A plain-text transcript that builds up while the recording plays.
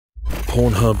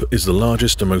Pornhub is the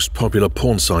largest and most popular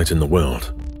porn site in the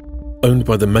world. Owned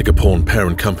by the megaporn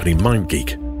parent company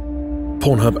MindGeek,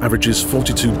 Pornhub averages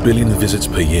 42 billion visits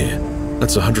per year.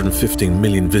 That's 115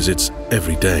 million visits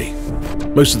every day.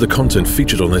 Most of the content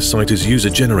featured on their site is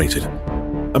user-generated,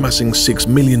 amassing 6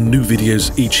 million new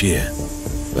videos each year.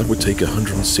 That would take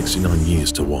 169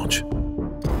 years to watch.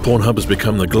 Pornhub has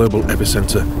become the global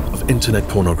epicenter of internet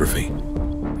pornography.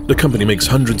 The company makes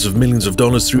hundreds of millions of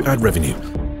dollars through ad revenue,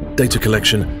 data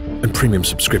collection, and premium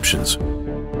subscriptions.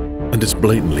 And it's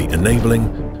blatantly enabling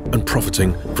and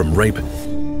profiting from rape,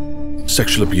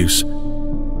 sexual abuse,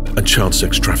 and child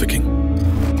sex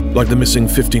trafficking. Like the missing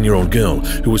 15-year-old girl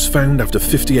who was found after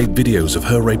 58 videos of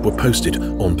her rape were posted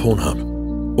on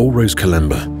Pornhub. Or Rose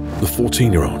Kalemba, the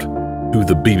 14-year-old, who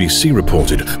the BBC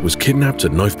reported was kidnapped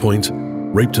at knife point,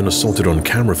 raped and assaulted on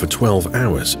camera for 12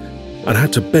 hours, and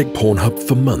had to beg Pornhub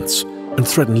for months and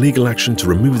threaten legal action to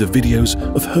remove the videos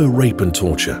of her rape and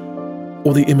torture.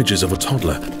 Or the images of a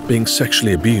toddler being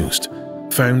sexually abused,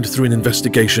 found through an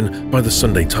investigation by the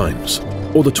Sunday Times.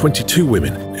 Or the 22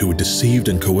 women who were deceived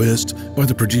and coerced by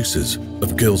the producers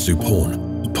of Girls Do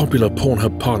Porn, a popular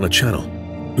Pornhub partner channel,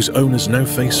 whose owners now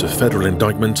face a federal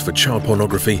indictment for child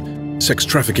pornography, sex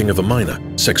trafficking of a minor,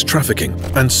 sex trafficking,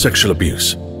 and sexual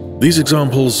abuse. These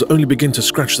examples only begin to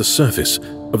scratch the surface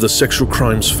of the sexual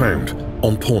crimes found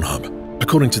on Pornhub.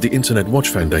 According to the Internet Watch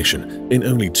Foundation, in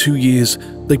only 2 years,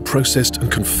 they processed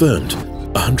and confirmed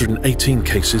 118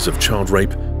 cases of child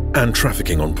rape and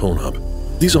trafficking on Pornhub.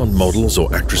 These aren't models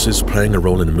or actresses playing a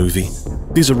role in a movie.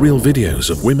 These are real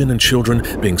videos of women and children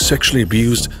being sexually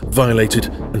abused, violated,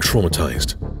 and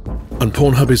traumatized. And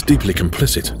Pornhub is deeply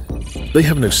complicit. They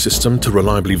have no system to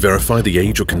reliably verify the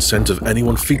age or consent of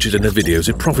anyone featured in their videos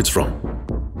it profits from.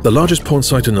 The largest porn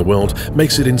site in the world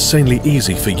makes it insanely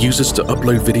easy for users to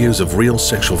upload videos of real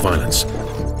sexual violence,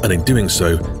 and in doing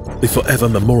so, they forever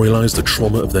memorialize the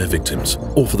trauma of their victims,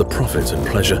 all for the profit and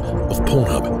pleasure of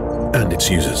Pornhub and its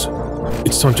users.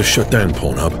 It's time to shut down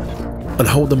Pornhub and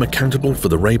hold them accountable for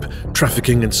the rape,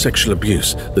 trafficking, and sexual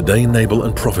abuse that they enable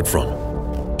and profit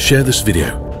from. Share this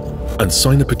video and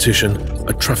sign a petition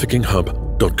at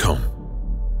Traffickinghub.com.